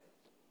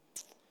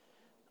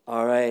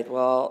All right,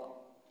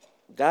 well,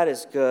 God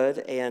is good,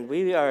 and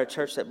we are a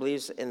church that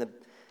believes in the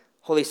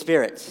Holy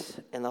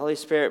Spirit. And the Holy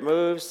Spirit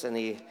moves, and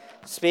He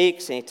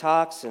speaks, and He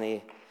talks, and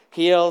He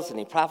heals, and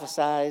He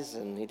prophesies,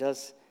 and He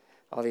does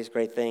all these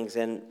great things.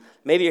 And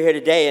maybe you're here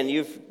today, and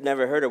you've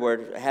never had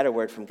a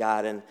word from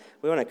God, and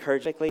we want to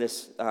encourage you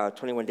this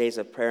 21 days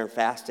of prayer and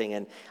fasting.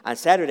 And on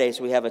Saturdays,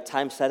 we have a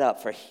time set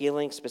up for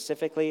healing,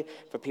 specifically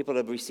for people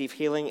to receive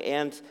healing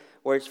and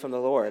words from the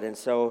Lord. And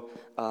so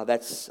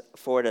that's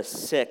 4 to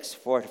 6.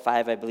 4 to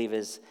 5, I believe,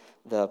 is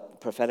the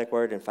prophetic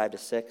word, and 5 to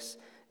 6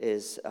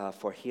 is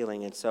for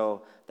healing. And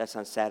so that's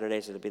on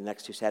Saturdays. It'll be the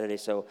next 2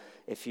 Saturdays. So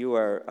if you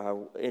are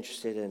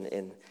interested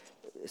in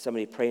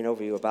somebody praying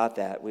over you about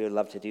that, we would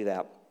love to do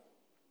that.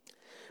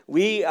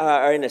 We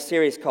are in a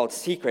series called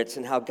Secrets,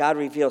 and how God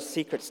reveals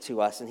secrets to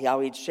us and how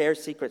He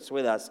shares secrets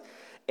with us.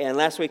 And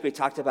last week we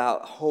talked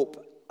about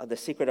hope, the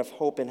secret of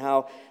hope, and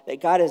how that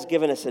God has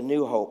given us a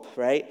new hope,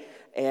 right?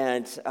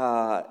 And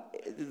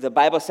the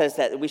Bible says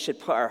that we should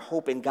put our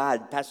hope in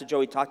God. Pastor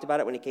Joey talked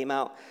about it when he came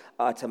out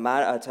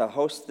to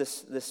host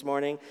this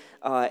morning.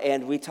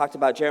 And we talked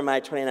about Jeremiah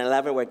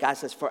 29:11, where God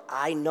says, "For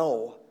I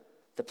know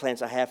the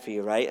plans I have for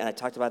you," right? And I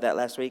talked about that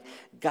last week.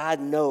 God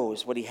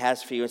knows what He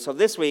has for you. And so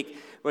this week,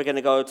 we're going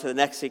to go to the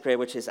next secret,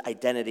 which is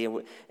identity.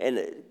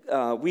 And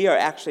we are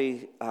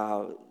actually...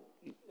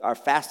 Our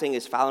fasting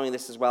is following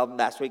this as well.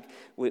 Last week,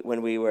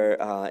 when we were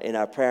in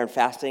our prayer and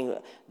fasting,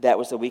 that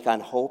was the week on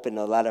hope, and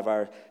a lot of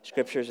our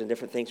scriptures and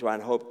different things were on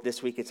hope.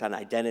 This week, it's on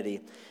identity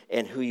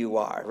and who you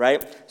are,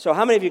 right? So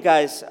how many of you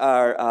guys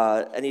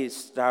are any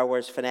Star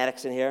Wars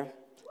fanatics in here?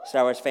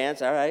 Star Wars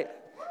fans? All right.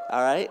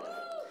 All right.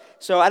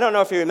 So I don't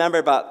know if you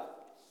remember, but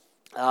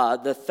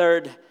the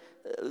first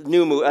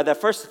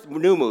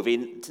new movie,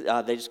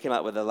 they just came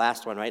out with the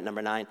last one, right,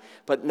 number 9.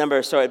 But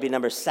it'd be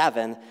number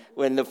 7.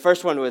 When the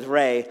first one with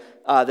Rey,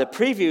 the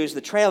previews, the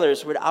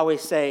trailers would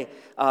always say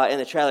in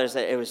the trailers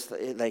that it was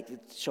like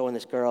showing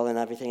this girl and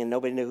everything, and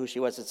nobody knew who she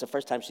was. It's the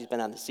first time she's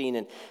been on the scene,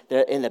 and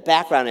in the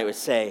background it would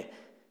say,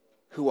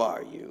 "Who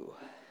are you?"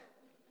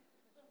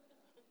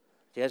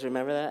 Do you guys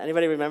remember that?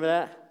 Anybody remember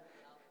that?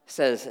 It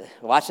says,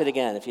 watch it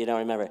again if you don't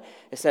remember.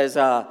 It says,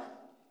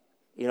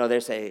 they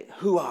say,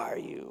 "Who are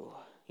you?"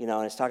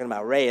 And it's talking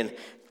about Rey, and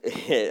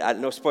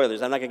no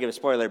spoilers. I'm not going to give a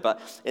spoiler, but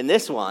in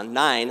this one,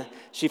 9,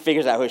 she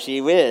figures out who she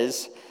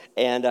is,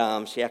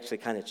 and she actually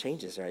kind of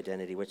changes her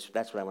identity, which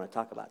that's what I want to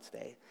talk about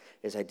today,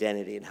 is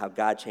identity and how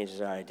God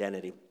changes our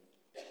identity.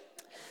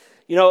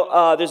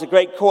 There's a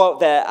great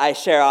quote that I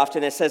share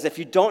often. It says, "If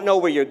you don't know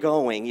where you're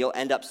going, you'll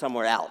end up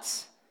somewhere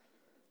else."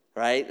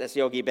 Right? That's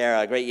Yogi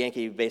Berra, a great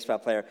Yankee baseball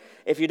player.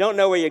 If you don't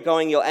know where you're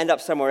going, you'll end up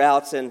somewhere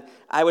else. And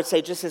I would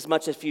say just as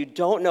much, if you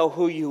don't know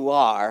who you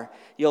are,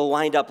 you'll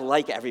wind up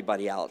like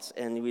everybody else.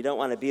 And we don't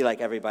want to be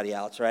like everybody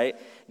else, right?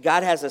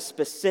 God has a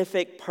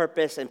specific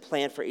purpose and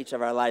plan for each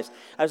of our lives.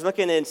 I was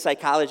looking in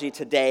psychology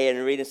today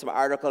and reading some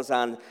articles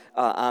on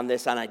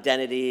this, on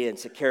identity and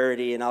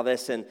security and all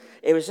this. And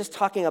it was just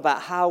talking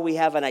about how we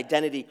have an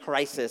identity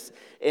crisis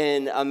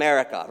in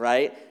America,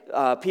 right?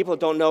 People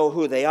don't know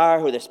who they are,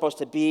 who they're supposed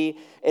to be.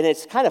 And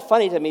it's kind of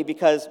funny to me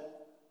because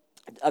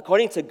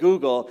according to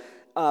Google,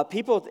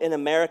 people in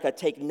America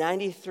take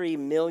 93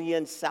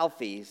 million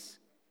selfies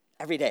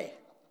every day.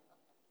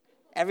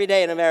 Every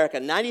day in America,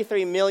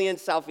 93 million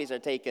selfies are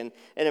taken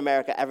in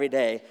America every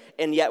day,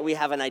 and yet we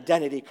have an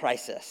identity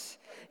crisis.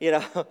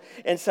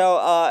 And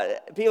so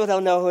people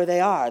don't know who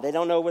they are. They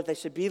don't know what they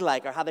should be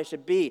like or how they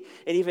should be.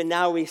 And even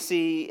now we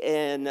see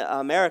in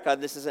America,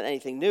 this isn't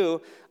anything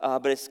new,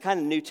 but it's kind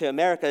of new to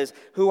America, is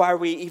who are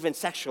we even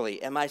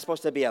sexually? Am I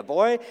supposed to be a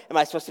boy? Am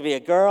I supposed to be a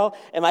girl?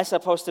 Am I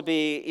supposed to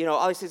be,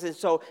 all these things? And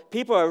so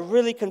people are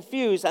really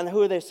confused on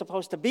who they're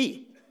supposed to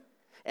be.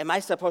 Am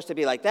I supposed to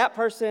be like that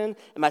person?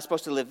 Am I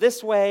supposed to live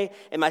this way?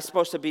 Am I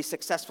supposed to be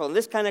successful in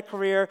this kind of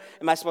career?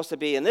 Am I supposed to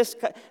be in this?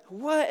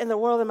 What in the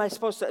world am I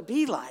supposed to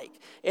be like?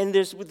 And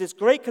there's this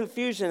great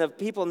confusion of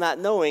people not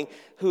knowing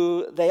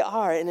who they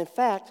are. And in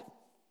fact,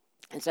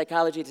 in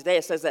psychology today,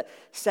 it says that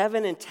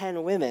 7 in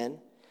 10 women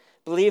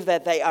believe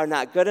that they are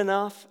not good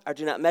enough or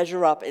do not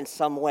measure up in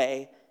some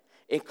way,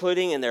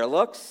 including in their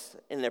looks,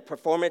 in their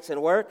performance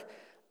and work,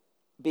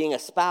 being a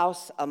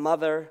spouse, a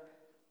mother,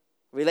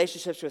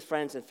 relationships with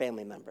friends and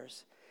family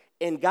members.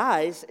 And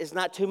guys is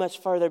not too much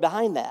further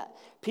behind that.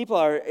 People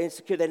are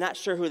insecure. They're not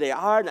sure who they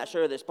are, not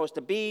sure who they're supposed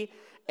to be.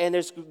 And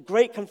there's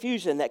great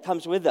confusion that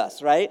comes with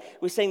us, right?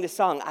 We sang this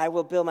song, "I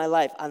will build my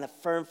life on a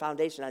firm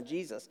foundation on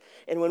Jesus."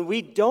 And when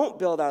we don't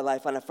build our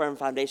life on a firm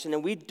foundation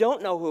and we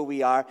don't know who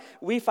we are,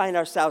 we find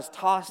ourselves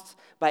tossed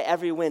by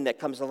every wind that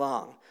comes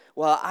along.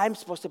 Well, I'm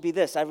supposed to be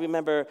this. I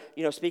remember,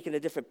 speaking to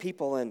different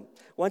people. And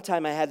one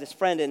time I had this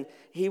friend, and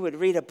he would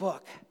read a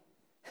book.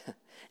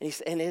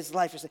 And his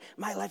life was,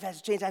 my life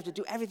has changed. I have to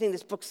do everything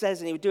this book says,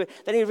 and he would do it.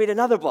 Then he would read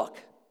another book.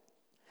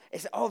 He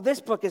said, "Oh, this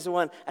book is the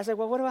one." I said,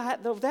 "Well, what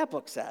about that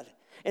book said?"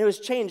 And it was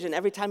changed, and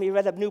every time he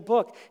read a new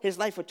book, his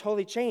life would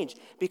totally change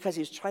because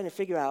he was trying to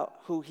figure out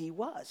who he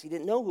was. He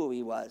didn't know who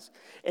he was.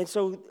 And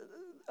so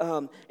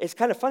it's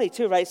kind of funny,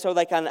 too, right? So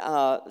like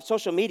on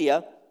social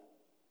media,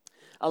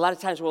 a lot of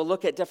times we'll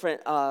look at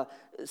different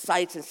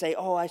sites and say,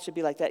 oh, I should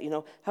be like that.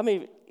 How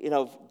many,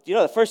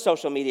 the first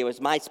social media was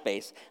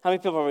MySpace. How many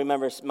people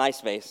remember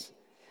MySpace,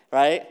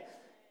 right?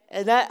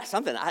 And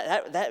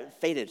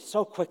that faded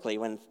so quickly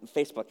when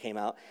Facebook came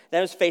out. That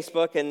was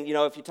Facebook, and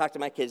if you talk to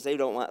my kids, they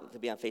don't want to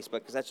be on Facebook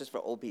because that's just for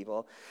old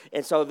people.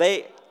 And so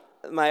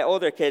my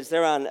older kids,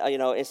 they're on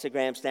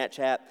Instagram,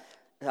 Snapchat,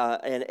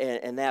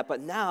 and that. But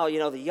now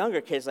the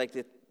younger kids, like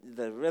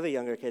the really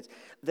younger kids,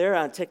 they're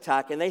on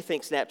TikTok, and they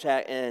think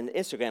Snapchat and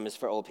Instagram is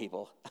for old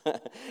people.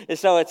 And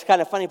so it's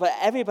kind of funny, but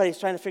everybody's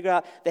trying to figure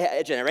out,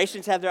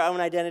 generations have their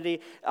own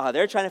identity.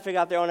 They're trying to figure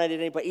out their own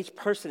identity, but each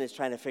person is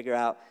trying to figure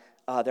out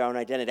their own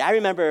identity. I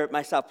remember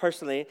myself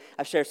personally,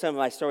 I've shared some of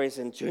my stories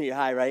in junior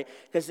high, right?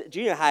 Because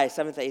junior high,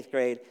 7th, 8th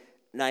grade,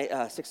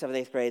 6th, 7th,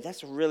 8th grade,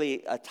 that's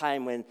really a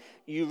time when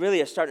you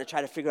really are starting to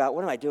try to figure out,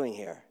 what am I doing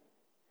here?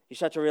 You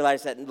start to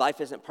realize that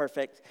life isn't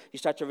perfect. You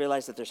start to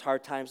realize that there's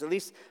hard times. At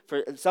least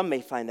for some may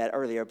find that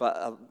earlier,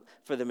 but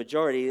for the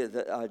majority,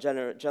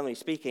 generally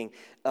speaking,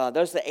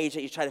 those are the age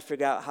that you try to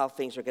figure out how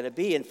things are going to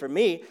be. And for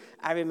me,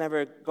 I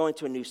remember going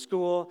to a new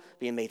school,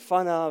 being made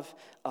fun of.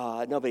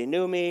 Nobody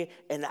knew me.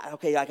 And,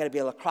 okay, I got to be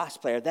a lacrosse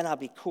player. Then I'll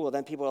be cool.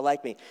 Then people will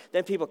like me.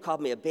 Then people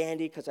called me a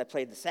bandy because I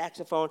played the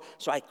saxophone.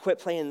 So I quit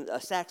playing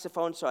a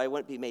saxophone so I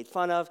wouldn't be made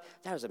fun of.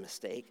 That was a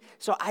mistake.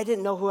 So I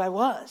didn't know who I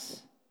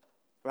was.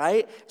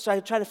 Right? So I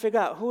try to figure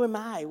out, who am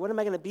I? What am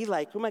I going to be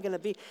like? Who am I going to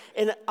be?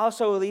 And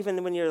also,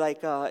 even when you're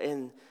like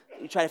you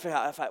try to figure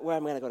out where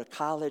I'm going to go to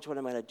college, what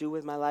I'm going to do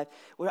with my life.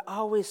 We're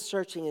always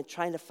searching and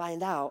trying to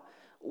find out,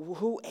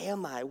 who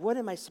am I? What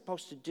am I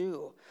supposed to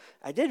do?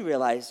 I did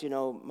realize,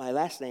 my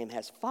last name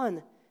has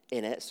fun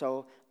in it,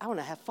 so I want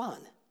to have fun.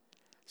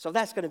 So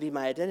that's going to be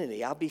my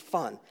identity. I'll be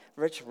fun.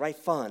 Rich,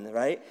 Ryfun,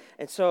 right?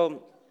 And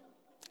so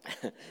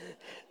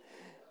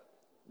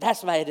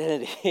that's my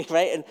identity,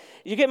 right? And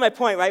you get my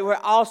point, right? We're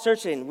all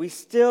searching. We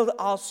still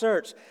all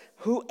search.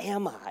 Who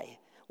am I?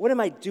 What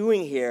am I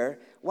doing here?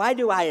 Why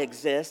do I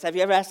exist? Have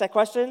you ever asked that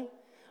question?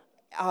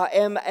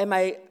 Am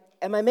I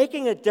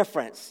making a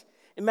difference?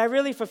 Am I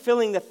really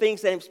fulfilling the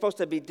things that I'm supposed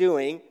to be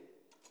doing?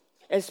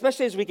 And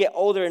especially as we get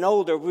older and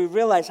older, we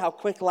realize how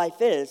quick life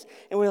is.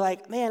 And we're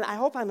like, man, I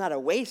hope I'm not a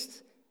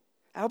waste.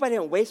 I hope I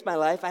didn't waste my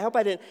life. I hope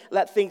I didn't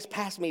let things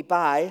pass me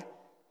by.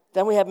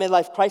 Then we have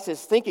midlife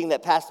crisis, thinking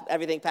that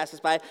everything passes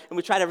by, and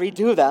we try to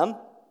redo them,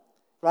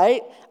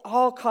 right?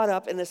 All caught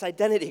up in this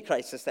identity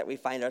crisis that we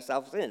find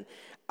ourselves in.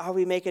 Are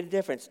we making a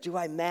difference? Do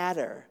I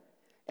matter?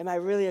 Am I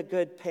really a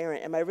good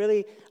parent? Am I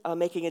really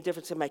making a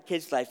difference in my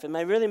kids' life? Am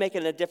I really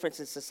making a difference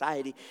in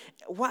society?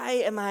 Why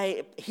am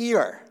I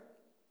here?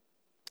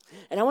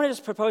 And I want to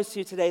just propose to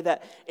you today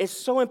that it's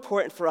so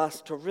important for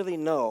us to really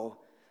know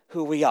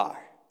who we are.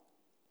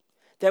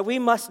 That we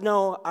must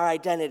know our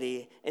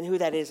identity and who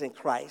that is in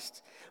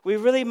Christ. We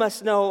really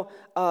must know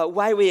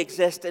why we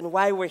exist and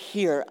why we're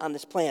here on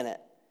this planet.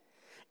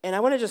 And I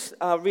want to just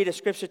read a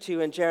scripture to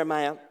you in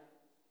Jeremiah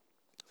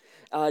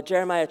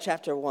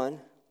chapter 1.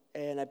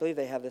 And I believe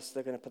they have this.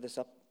 They're going to put this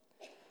up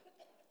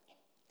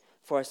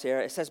for us here.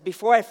 It says,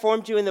 before I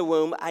formed you in the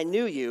womb, I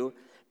knew you.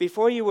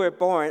 Before you were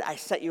born, I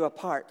set you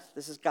apart.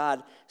 This is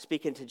God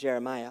speaking to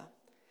Jeremiah.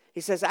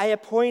 He says, I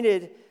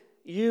appointed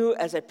you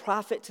as a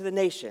prophet to the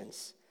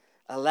nations.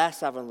 Alas,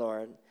 sovereign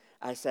Lord,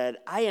 I said,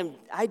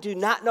 I do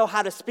not know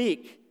how to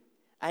speak.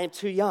 I am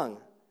too young.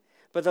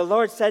 But the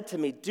Lord said to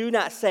me, do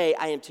not say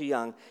I am too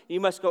young. You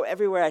must go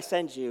everywhere I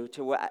send you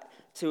to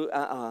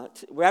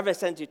wherever I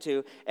send you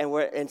to,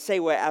 and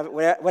say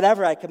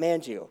whatever I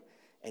command you.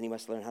 And you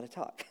must learn how to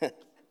talk.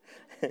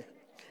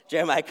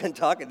 Jeremiah couldn't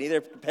talk, and neither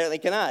apparently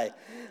can I.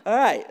 All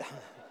right.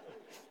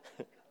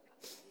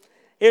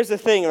 Here's the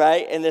thing,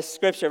 right, in this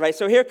scripture, right?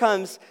 So here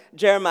comes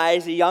Jeremiah.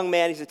 He's a young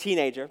man. He's a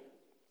teenager.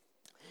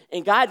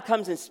 And God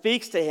comes and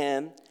speaks to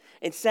him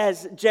and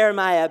says,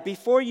 Jeremiah,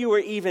 before you were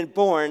even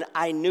born,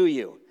 I knew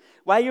you.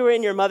 While you were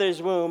in your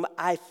mother's womb,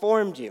 I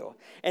formed you.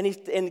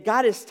 And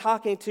God is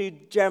talking to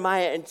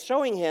Jeremiah and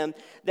showing him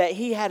that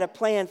he had a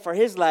plan for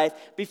his life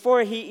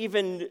before he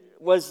even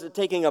was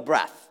taking a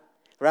breath,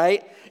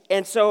 right?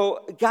 And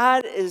so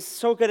God is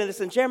so good at this.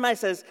 And Jeremiah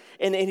says,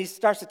 and he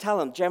starts to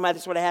tell him, Jeremiah,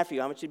 this is what I have for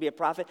you. I want you to be a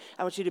prophet.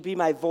 I want you to be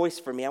my voice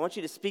for me. I want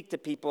you to speak to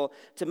people,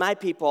 to my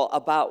people,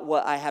 about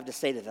what I have to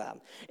say to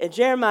them. And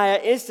Jeremiah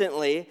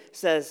instantly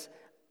says,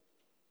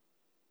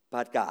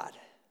 but God.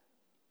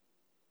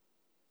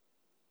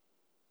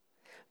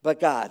 But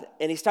God.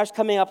 And he starts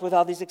coming up with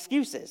all these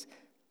excuses.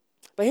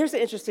 But here's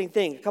the interesting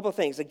thing, a couple of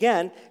things.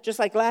 Again, just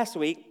like last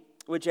week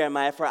with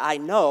Jeremiah, for I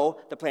know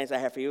the plans I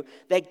have for you,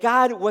 that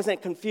God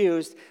wasn't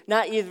confused,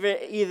 not either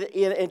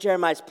in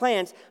Jeremiah's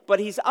plans, but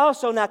he's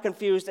also not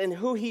confused in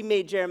who he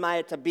made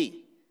Jeremiah to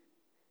be.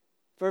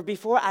 For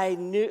before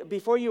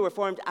you were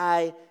formed,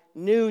 I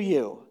knew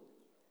you.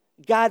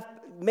 God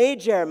made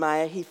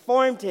Jeremiah, he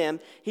formed him,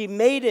 he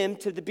made him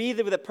to be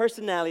with the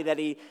personality that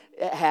he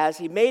has,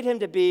 he made him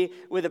to be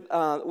with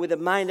the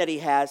mind that he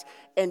has,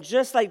 and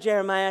just like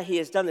Jeremiah, he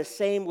has done the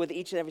same with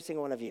each and every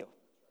single one of you.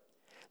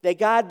 That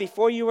God,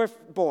 before you were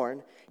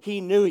born,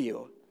 he knew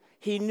you.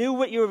 He knew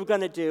what you were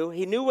going to do.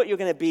 He knew what you were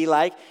going to be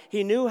like.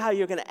 He knew how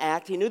you were going to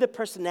act. He knew the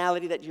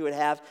personality that you would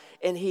have,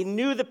 and he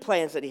knew the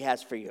plans that he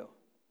has for you.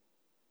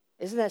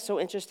 Isn't that so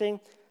interesting?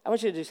 I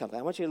want you to do something.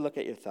 I want you to look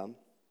at your thumb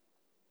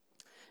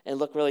and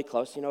look really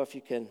close. You know, if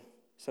you can,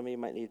 some of you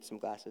might need some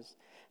glasses,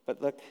 but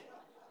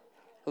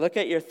look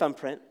at your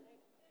thumbprint.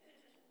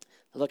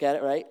 Look at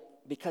it, right?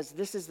 Because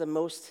this is the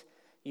most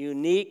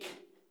unique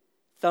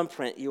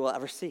thumbprint you will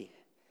ever see.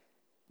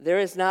 There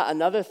is not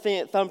another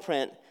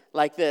thumbprint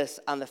like this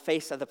on the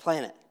face of the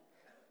planet.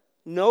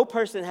 No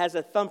person has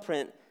a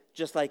thumbprint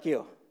just like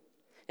you.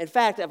 In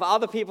fact, of all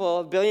the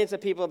people, billions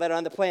of people that are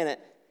on the planet,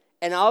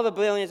 and all the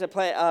billions of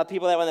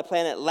people that were on the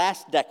planet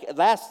last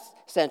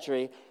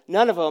century,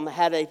 none of them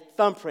had a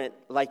thumbprint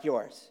like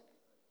yours.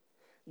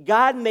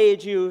 God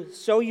made you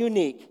so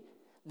unique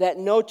that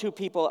no two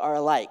people are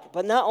alike.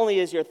 But not only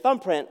is your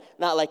thumbprint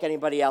not like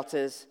anybody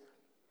else's,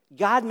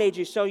 God made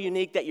you so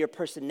unique that your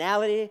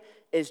personality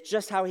is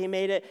just how he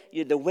made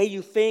it. The way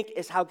you think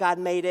is how God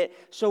made it.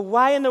 So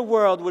why in the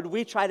world would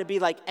we try to be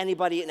like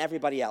anybody and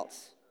everybody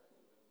else?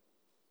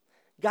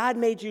 God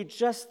made you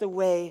just the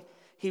way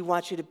he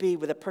wants you to be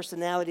with the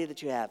personality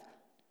that you have.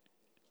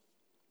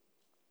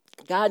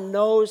 God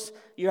knows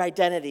your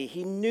identity.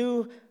 He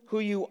knew who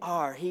you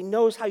are. He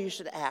knows how you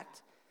should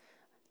act.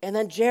 And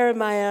then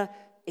Jeremiah,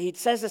 he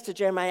says this to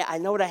Jeremiah, I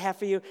know what I have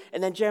for you.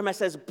 And then Jeremiah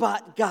says,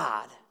 but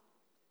God.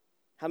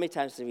 How many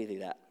times do we do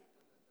that?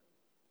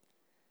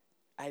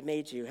 I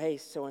made you, hey,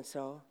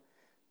 so-and-so.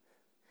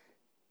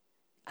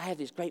 I have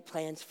these great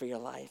plans for your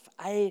life.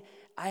 I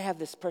have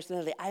this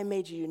personality. I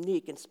made you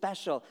unique and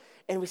special.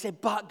 And we say,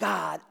 but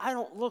God, I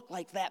don't look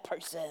like that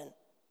person.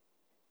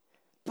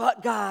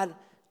 But God,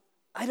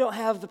 I don't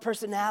have the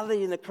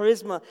personality and the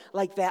charisma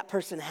like that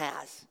person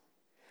has.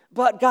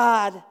 But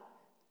God,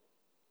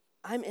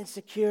 I'm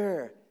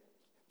insecure.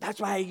 That's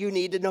why you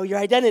need to know your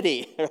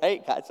identity,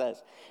 right? God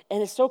says.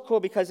 And it's so cool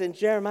because in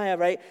Jeremiah,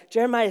 right,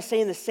 Jeremiah is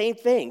saying the same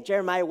thing.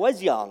 Jeremiah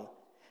was young.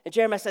 And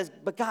Jeremiah says,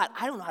 but God,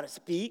 I don't know how to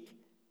speak.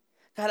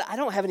 God, I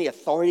don't have any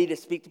authority to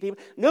speak to people.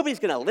 Nobody's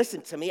going to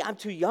listen to me. I'm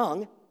too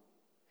young.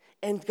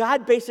 And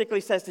God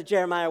basically says to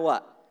Jeremiah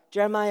what?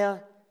 Jeremiah,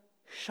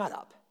 shut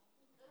up.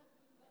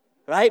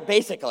 Right?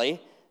 Basically.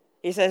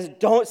 He says,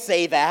 don't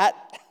say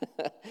that.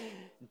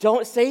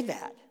 Don't say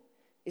that.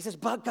 He says,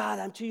 but God,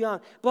 I'm too young.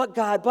 But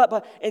God,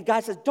 but. And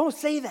God says, don't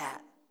say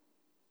that.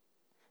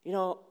 You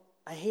know,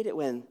 I hate it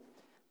when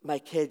my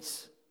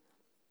kids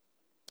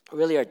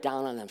really are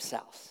down on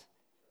themselves.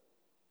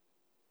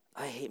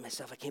 I hate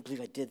myself. I can't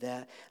believe I did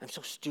that. I'm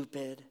so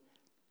stupid.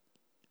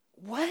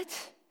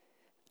 What?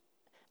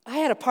 I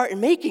had a part in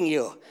making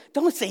you.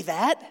 Don't say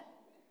that.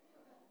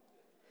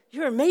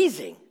 You're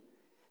amazing.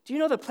 Do you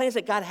know the plans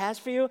that God has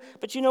for you?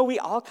 But you know, we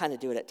all kind of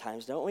do it at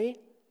times, don't we?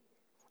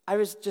 I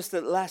was just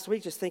last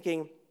week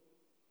thinking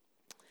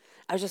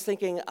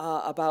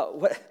about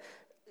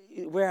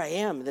where I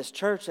am in this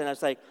church, and I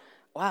was like,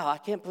 wow, I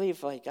can't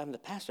believe I'm the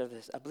pastor of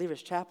this a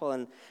Believers Chapel,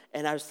 and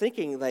I was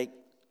thinking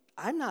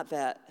I'm not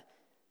that.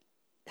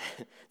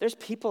 There's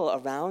people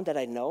around that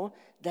I know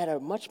that are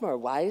much more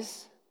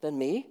wise than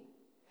me.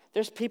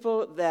 There's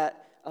people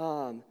that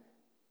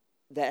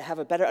have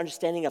a better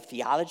understanding of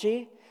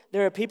theology.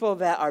 There are people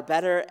that are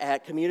better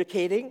at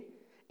communicating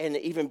and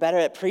even better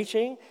at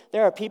preaching.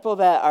 There are people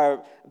that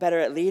are better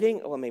at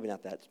leading. Well, maybe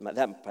not that.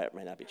 That part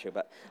might not be true,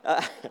 but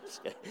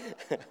just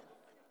kidding.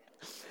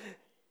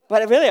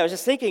 But really, I was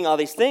just thinking all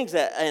these things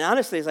and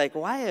honestly, it's like,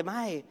 why am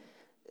I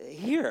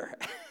here?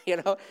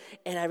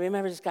 And I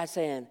remember this guy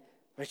saying,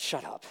 Rich,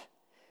 shut up.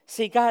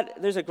 See, God,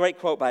 there's a great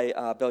quote by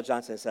Bill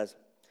Johnson that says,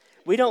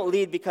 we don't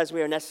lead because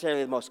we are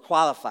necessarily the most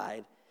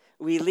qualified.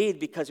 We lead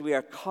because we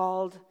are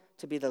called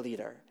to be the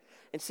leader.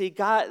 And see,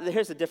 God,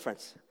 here's the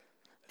difference.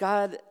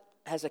 God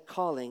has a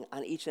calling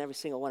on each and every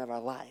single one of our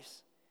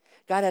lives.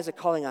 God has a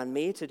calling on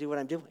me to do what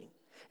I'm doing.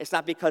 It's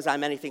not because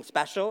I'm anything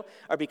special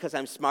or because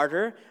I'm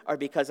smarter or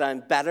because I'm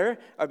better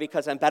or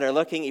because I'm better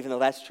looking, even though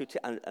that's true too.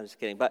 I'm just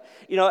kidding. But,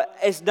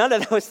 it's none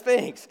of those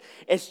things.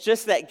 It's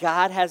just that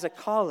God has a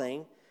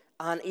calling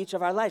on each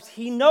of our lives.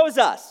 He knows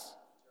us.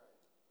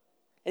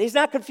 And he's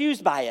not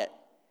confused by it.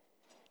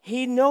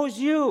 He knows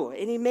you,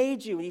 and he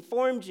made you, and he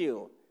formed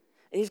you.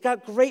 And he's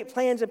got great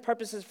plans and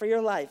purposes for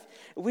your life.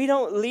 We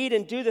don't lead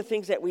and do the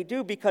things that we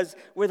do because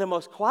we're the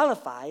most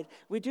qualified.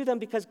 We do them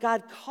because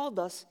God called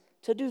us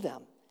to do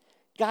them.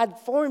 God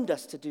formed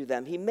us to do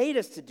them. He made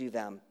us to do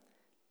them.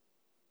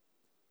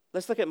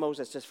 Let's look at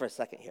Moses just for a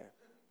second here.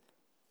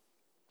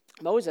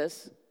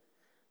 Moses,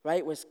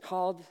 right, was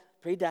called,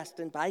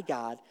 predestined by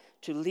God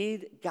to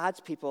lead God's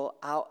people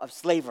out of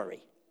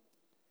slavery.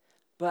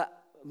 But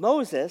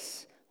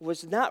Moses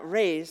was not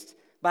raised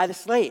by the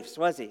slaves,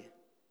 was he?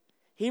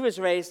 He was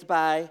raised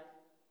by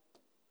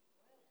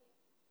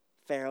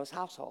Pharaoh's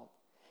household.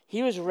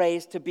 He was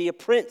raised to be a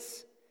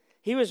prince.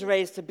 He was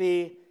raised to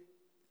be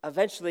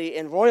eventually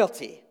in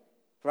royalty,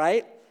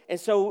 right? And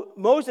so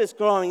Moses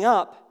growing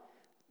up,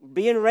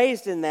 being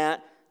raised in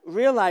that,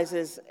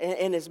 realizes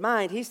in his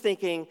mind, he's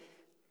thinking,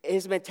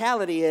 his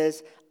mentality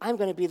is, I'm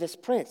going to be this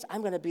prince.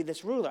 I'm going to be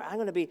this ruler. I'm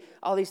going to be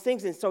all these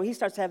things. And so he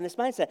starts having this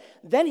mindset.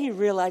 Then he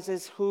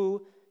realizes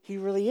who he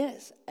really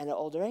is at an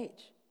older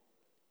age,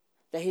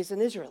 that he's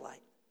an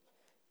Israelite.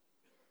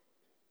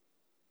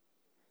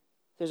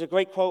 There's a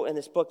great quote in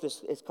this book.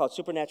 It's called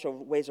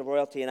Supernatural Ways of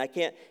Royalty, and I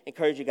can't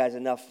encourage you guys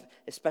enough,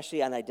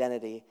 especially on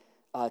identity,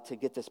 to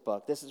get this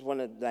book. This is one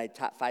of my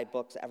top 5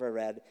 books ever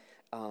read.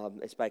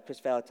 It's by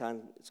Chris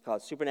Vallotton. It's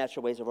called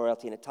Supernatural Ways of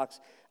Royalty, and it talks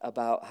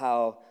about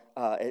how,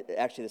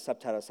 actually the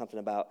subtitle is something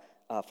about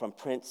from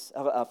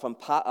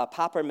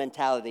pauper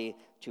mentality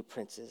to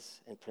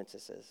princes and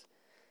princesses.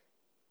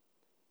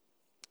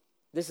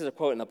 This is a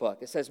quote in the book.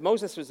 It says,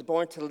 Moses was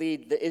born to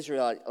lead the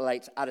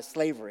Israelites out of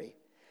slavery.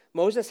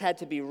 Moses had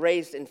to be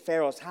raised in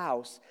Pharaoh's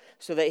house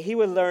so that he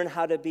would learn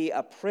how to be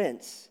a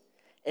prince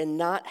and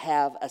not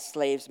have a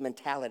slave's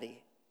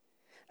mentality.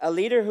 A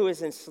leader who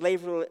is in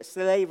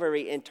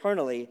slavery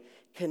internally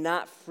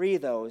cannot free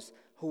those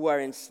who are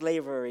in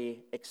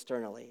slavery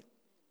externally.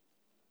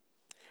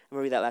 I'm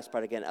going to read that last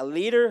part again. A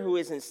leader who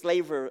is in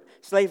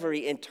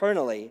slavery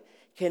internally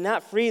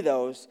cannot free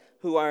those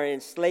who are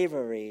in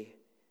slavery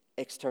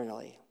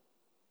externally.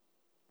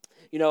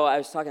 You know, I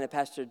was talking to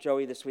Pastor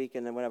Joey this week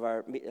in one of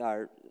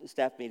our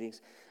staff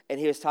meetings, and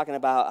he was talking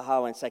about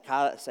how in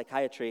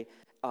psychiatry,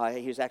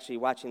 he was actually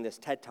watching this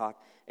TED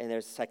Talk, and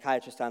there's a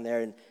psychiatrist on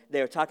there, and they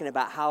were talking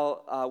about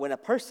how when a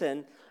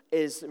person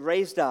is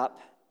raised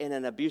up in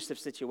an abusive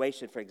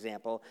situation, for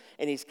example,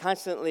 and he's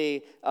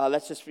constantly,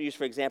 let's just use,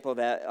 for example,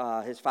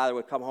 that his father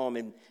would come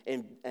home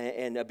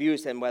and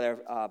abuse him, whether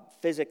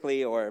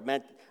physically or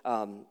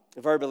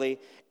verbally,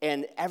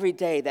 and every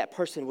day that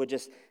person would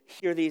just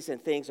hear these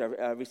and things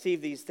or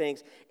receive these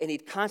things, and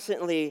he'd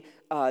constantly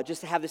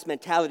just have this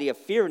mentality of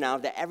fear now,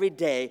 that every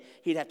day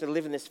he'd have to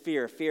live in this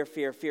fear,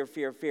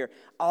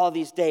 all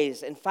these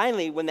days. And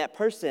finally, when that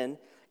person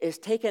is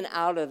taken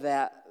out of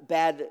that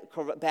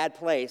bad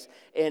place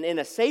and in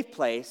a safe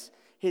place,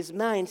 his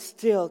mind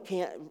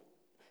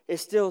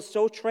is still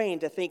so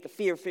trained to think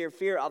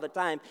fear all the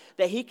time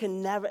that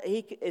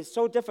it's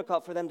so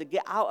difficult for them to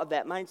get out of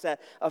that mindset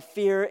of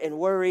fear and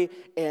worry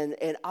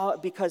and all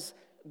because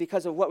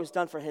of what was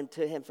done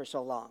to him for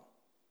so long.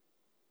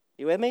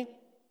 You with me?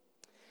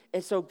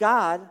 And so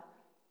God,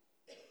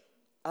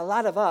 a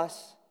lot of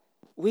us,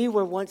 we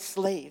were once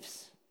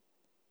slaves.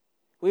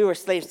 We were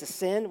slaves to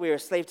sin. We were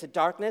slaves to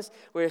darkness.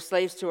 We were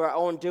slaves to our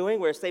own doing.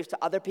 We were slaves to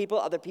other people.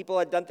 Other people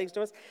had done things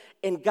to us.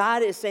 And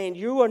God is saying,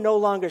 you are no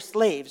longer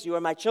slaves. You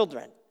are my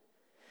children.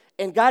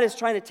 And God is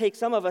trying to take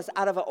some of us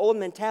out of an old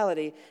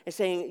mentality and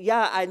saying,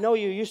 yeah, I know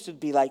you used to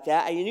be like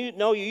that. I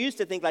know you used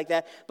to think like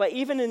that. But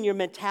even in your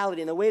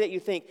mentality and the way that you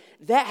think,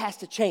 that has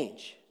to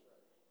change.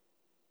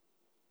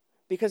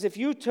 Because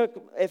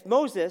if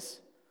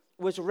Moses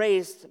was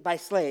raised by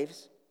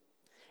slaves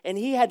and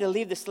he had to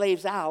leave the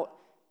slaves out,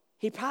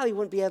 he probably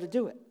wouldn't be able to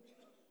do it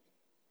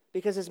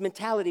because his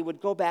mentality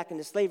would go back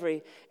into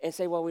slavery and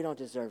say, well, we don't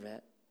deserve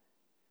it.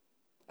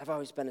 I've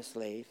always been a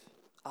slave.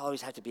 I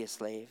always have to be a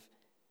slave.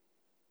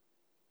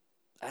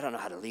 I don't know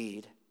how to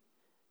lead.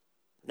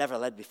 Never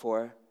led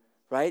before,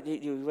 right?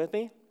 You with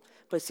me?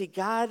 But see,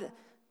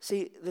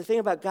 the thing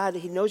about God,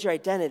 he knows your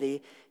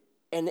identity,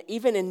 and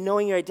even in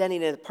knowing your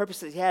identity and the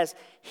purposes he has,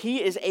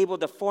 he is able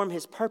to form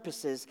his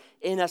purposes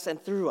in us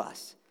and through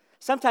us.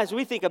 Sometimes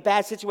we think a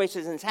bad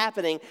situation is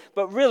happening,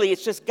 but really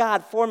it's just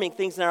God forming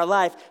things in our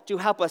life to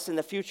help us in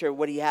the future,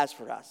 what he has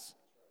for us.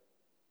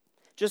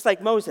 Just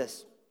like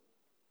Moses.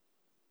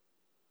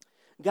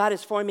 God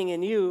is forming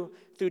in you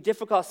through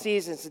difficult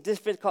seasons,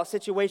 difficult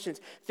situations,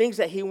 things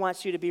that he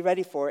wants you to be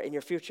ready for in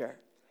your future.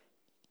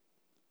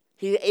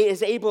 He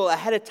is able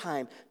ahead of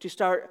time to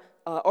start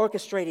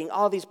orchestrating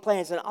all these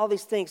plans and all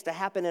these things to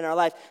happen in our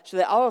life so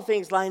that all the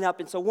things line up.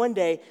 And so one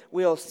day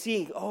we'll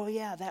see, oh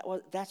yeah,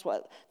 that's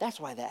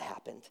why that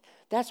happened.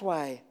 That's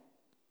why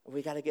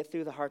we got to get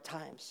through the hard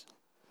times.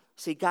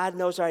 See, God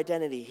knows our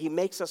identity. He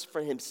makes us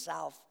for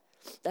himself.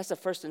 That's the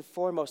first and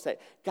foremost, that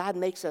God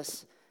makes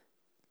us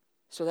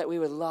so that we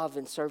would love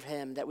and serve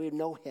him, that we would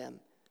know him.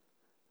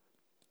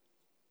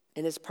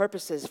 And his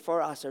purposes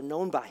for us are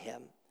known by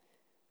him.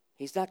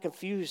 He's not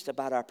confused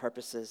about our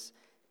purposes,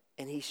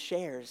 and he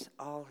shares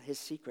all his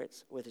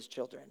secrets with his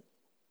children.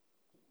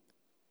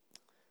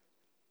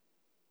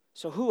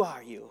 So who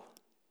are you?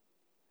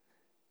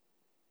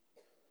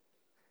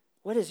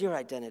 What is your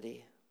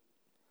identity?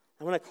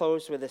 I want to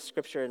close with a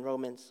scripture in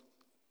Romans.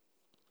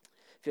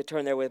 If you'll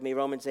turn there with me,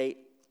 Romans 8.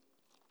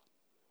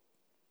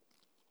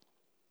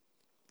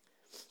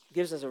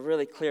 Gives us a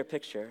really clear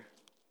picture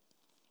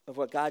of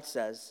what God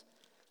says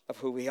of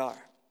who we are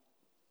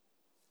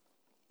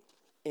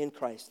in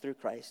Christ, through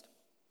Christ.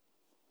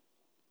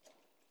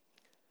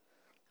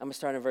 I'm going to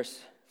start in verse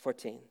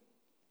 14.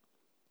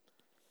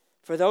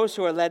 For those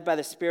who are led by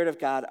the Spirit of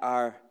God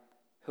are,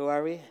 who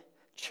are we?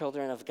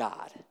 Children of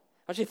God. I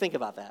want you to think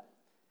about that.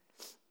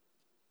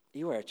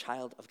 You are a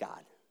child of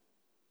God.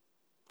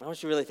 I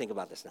want you to really think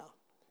about this now.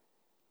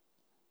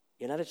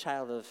 You're not a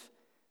child of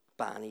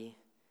Bonnie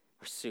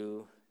or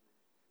Sue.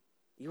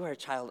 You are a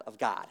child of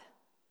God.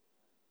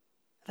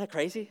 Isn't that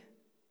crazy?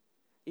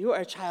 You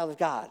are a child of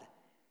God.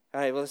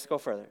 All right, well, let's go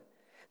further.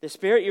 The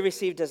Spirit you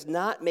receive does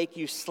not make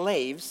you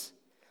slaves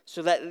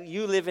so that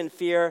you live in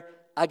fear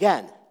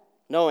again.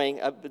 Knowing,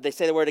 they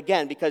say the word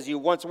again because you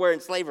once were in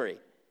slavery.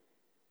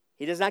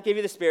 He does not give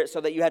you the Spirit so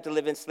that you have to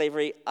live in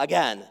slavery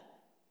again.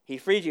 He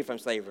freed you from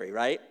slavery,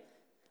 right?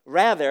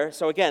 Rather,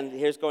 so again,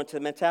 here's going to the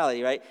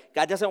mentality, right?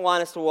 God doesn't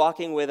want us to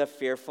walking with a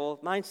fearful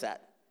mindset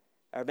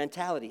or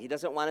mentality. He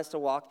doesn't want us to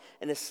walk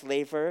in a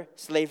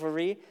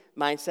slavery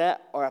mindset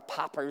or a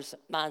pauper's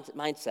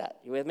mindset.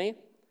 You with me?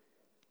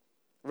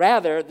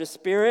 Rather, the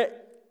Spirit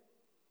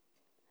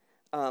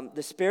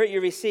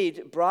you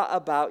received brought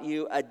about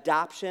you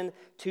adoption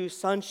to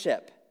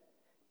sonship.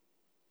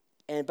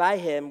 And by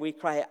him, we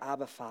cry,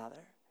 Abba,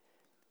 Father.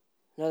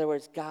 In other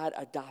words, God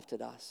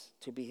adopted us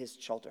to be his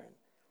children.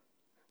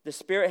 The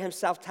Spirit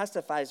himself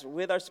testifies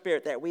with our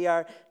spirit that we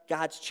are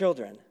God's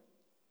children.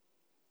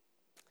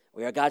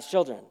 We are God's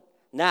children.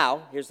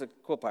 Now, here's the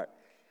cool part.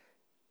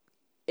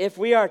 If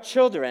we are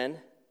children,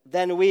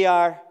 then we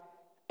are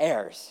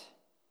heirs.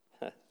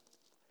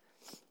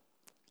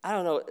 I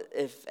don't know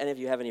if any of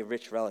you have any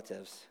rich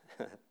relatives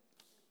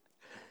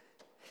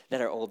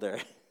that are older.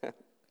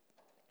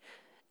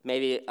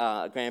 Maybe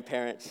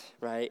grandparents,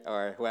 right,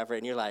 or whoever,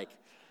 and you're like,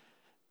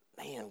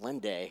 man, one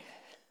day,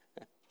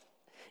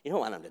 you don't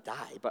want them to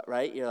die, but,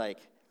 right, you're like,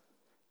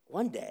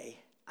 one day,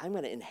 I'm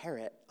going to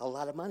inherit a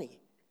lot of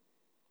money,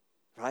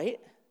 right?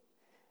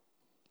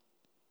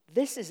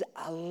 This is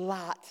a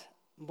lot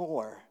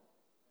more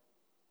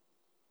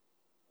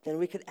than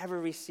we could ever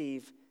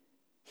receive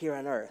here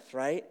on earth,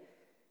 right?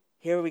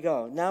 Here we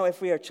go. Now, if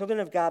we are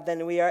children of God,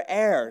 then we are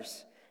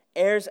heirs,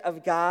 heirs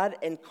of God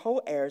and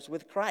co-heirs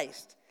with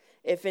Christ,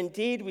 if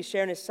indeed we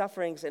share in his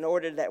sufferings in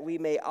order that we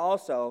may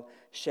also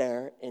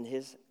share in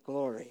his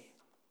glory.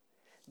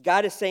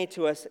 God is saying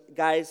to us,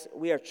 guys,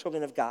 we are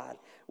children of God.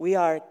 We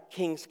are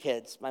king's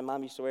kids. My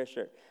mom used to wear a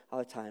shirt all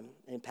the time.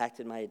 It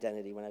impacted my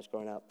identity when I was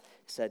growing up.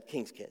 It said,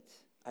 king's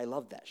kids. I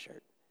loved that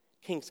shirt.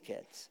 King's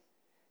kids.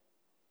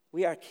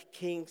 We are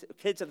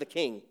kids of the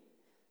king.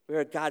 We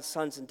are God's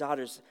sons and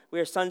daughters. We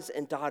are sons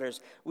and daughters.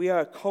 We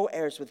are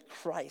co-heirs with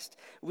Christ.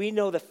 We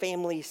know the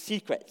family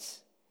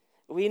secrets.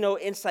 We know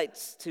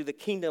insights to the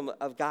kingdom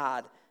of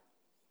God.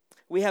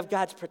 We have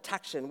God's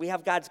protection. We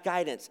have God's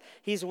guidance.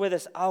 He's with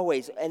us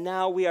always. And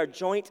now we are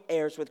joint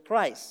heirs with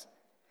Christ.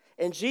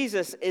 And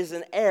Jesus is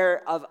an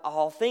heir of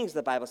all things,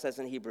 the Bible says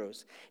in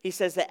Hebrews. He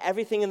says that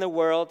everything in the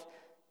world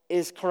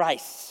is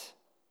Christ's.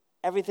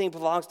 Everything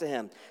belongs to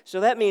him.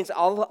 So that means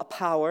all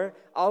power,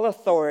 all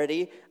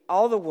authority,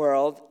 all the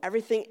world,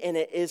 everything in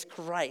it is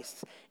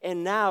Christ.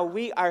 And now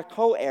we are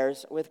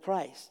co-heirs with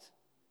Christ.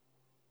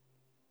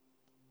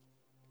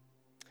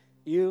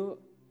 You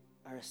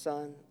are a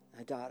son,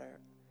 a daughter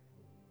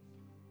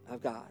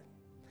of God.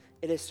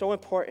 It is so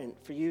important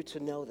for you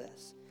to know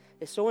this.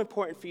 It's so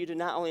important for you to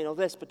not only know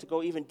this, but to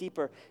go even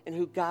deeper in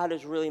who God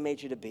has really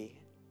made you to be.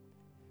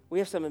 We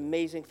have some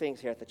amazing things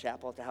here at the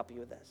chapel to help you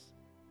with this.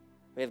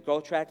 We have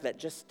Growth Track that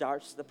just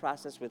starts the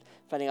process with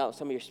finding out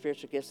some of your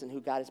spiritual gifts and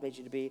who God has made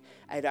you to be.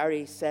 I had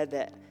already said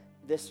that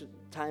this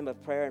time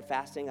of prayer and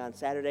fasting on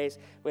Saturdays,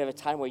 we have a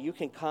time where you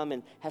can come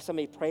and have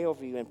somebody pray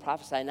over you and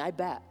prophesy. And I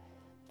bet,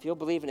 if you'll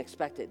believe and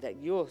expect it, that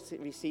you'll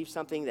receive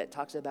something that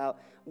talks about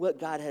what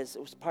God has,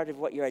 was part of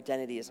what your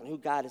identity is and who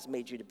God has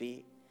made you to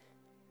be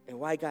and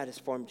why God has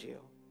formed you.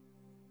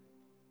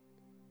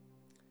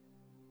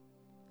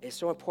 It's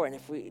so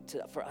important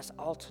for us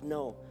all to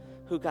know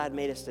who God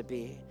made us to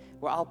be.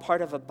 We're all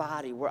part of a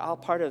body. We're all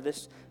part of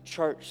this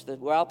church.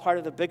 We're all part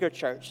of the bigger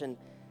church. And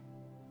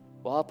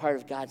we're all part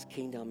of God's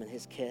kingdom and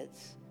his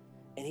kids.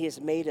 And he has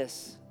made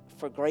us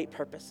for great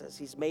purposes.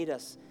 He's made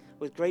us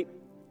with great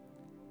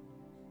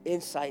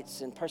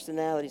insights and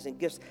personalities and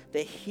gifts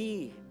that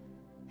he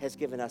has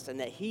given us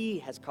and that he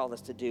has called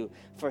us to do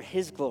for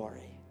his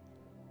glory,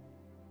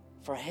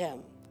 for him,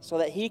 so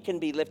that he can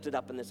be lifted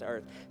up in this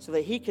earth, so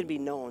that he can be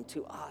known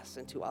to us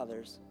and to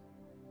others.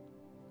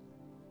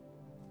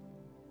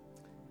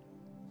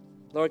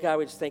 Lord God,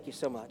 we just thank you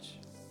so much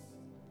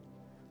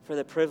for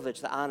the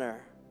privilege, the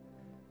honor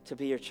to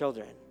be your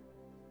children.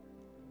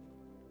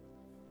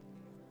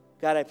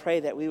 God, I pray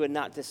that we would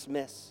not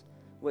dismiss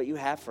what you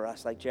have for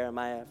us like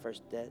Jeremiah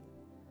first did.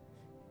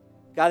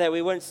 God, that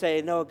we wouldn't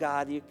say, no,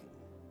 God,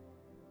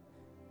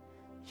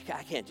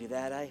 I can't do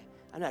that.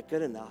 I'm not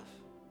good enough.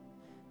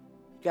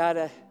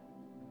 God,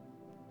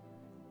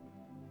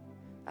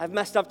 I've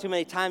messed up too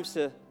many times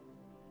to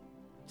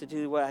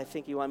do what I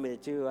think you want me to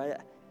do.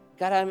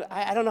 God,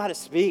 I don't know how to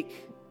speak.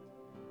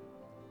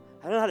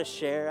 I don't know how to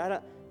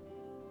share.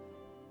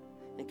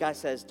 And God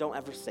says, don't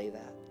ever say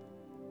that.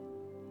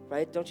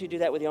 Right? Don't you do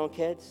that with your own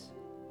kids?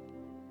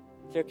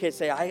 If your kids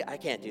say, I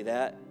can't do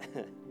that.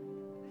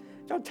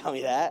 Don't tell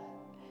me that.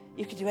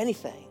 You can do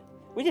anything.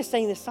 We just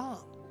sang this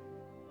song.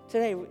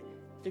 Today,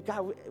 through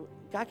God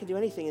can do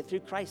anything, and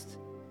through Christ,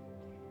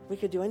 we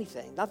can do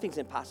anything. Nothing's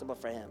impossible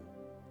for him.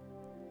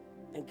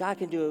 And God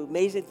can do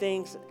amazing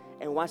things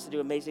and wants to do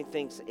amazing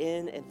things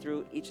in and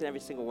through each and every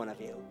single one of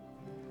you.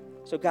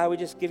 So God, we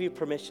just give you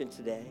permission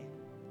today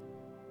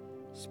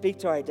Speak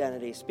to our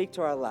identity. Speak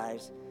to our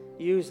lives.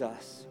 Use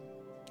us.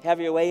 Have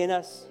your way in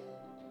us.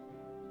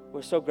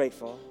 We're so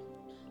grateful.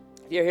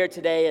 If you're here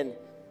today and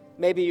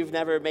maybe you've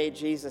never made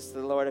Jesus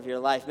the Lord of your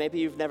life, maybe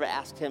you've never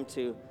asked him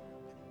to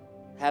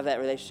have that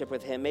relationship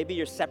with him, maybe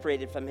you're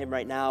separated from him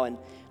right now, and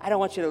I don't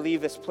want you to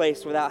leave this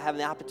place without having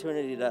the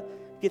opportunity to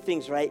get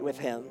things right with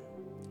him.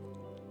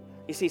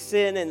 You see,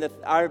 sin and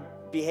our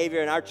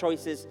behavior and our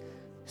choices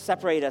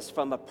separate us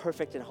from a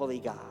perfect and holy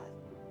God.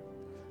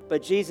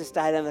 But Jesus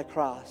died on the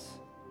cross,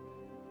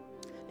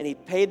 and he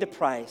paid the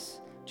price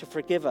to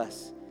forgive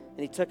us,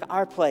 and he took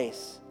our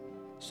place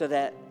so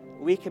that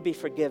we could be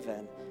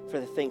forgiven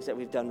for the things that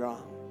we've done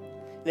wrong.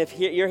 And if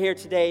you're here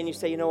today and you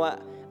say, you know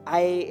what, I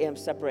am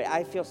separated,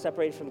 I feel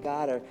separated from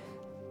God, or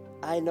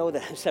I know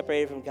that I'm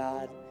separated from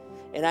God,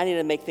 and I need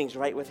to make things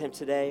right with him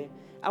today,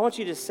 I want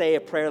you to say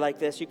a prayer like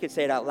this. You could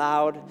say it out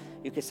loud.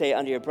 You could say it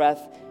under your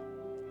breath.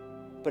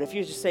 But if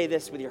you just say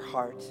this with your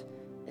heart,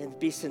 and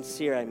be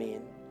sincere,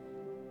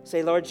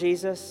 say, Lord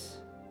Jesus,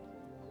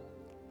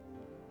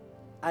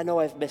 I know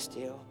I've missed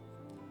you.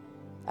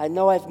 I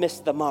know I've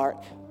missed the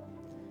mark.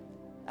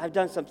 I've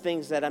done some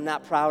things that I'm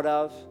not proud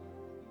of.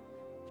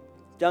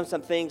 Done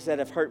some things that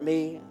have hurt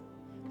me,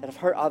 that have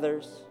hurt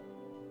others,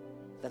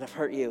 that have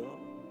hurt you.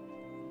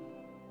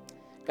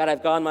 God,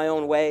 I've gone my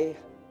own way,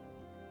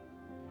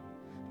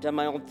 done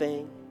my own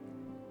thing,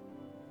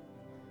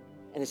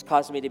 and it's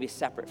caused me to be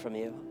separate from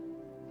you.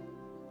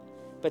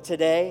 But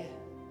today,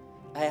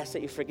 I ask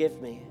that you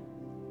forgive me.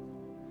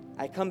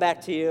 I come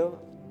back to you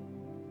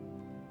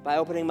by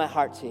opening my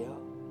heart to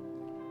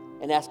you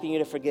and asking you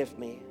to forgive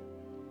me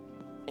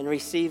and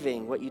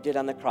receiving what you did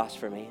on the cross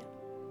for me.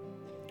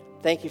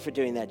 Thank you for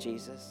doing that,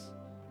 Jesus.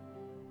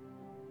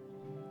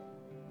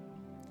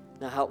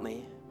 Now help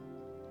me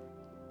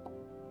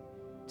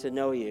to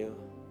know you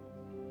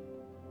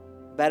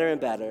better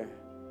and better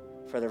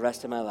for the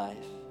rest of my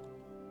life.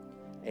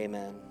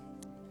 Amen.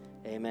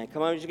 Amen.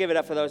 Come on, would you give it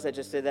up for those that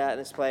just did that in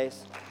this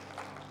place?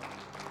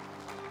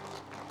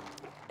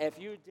 If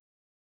you did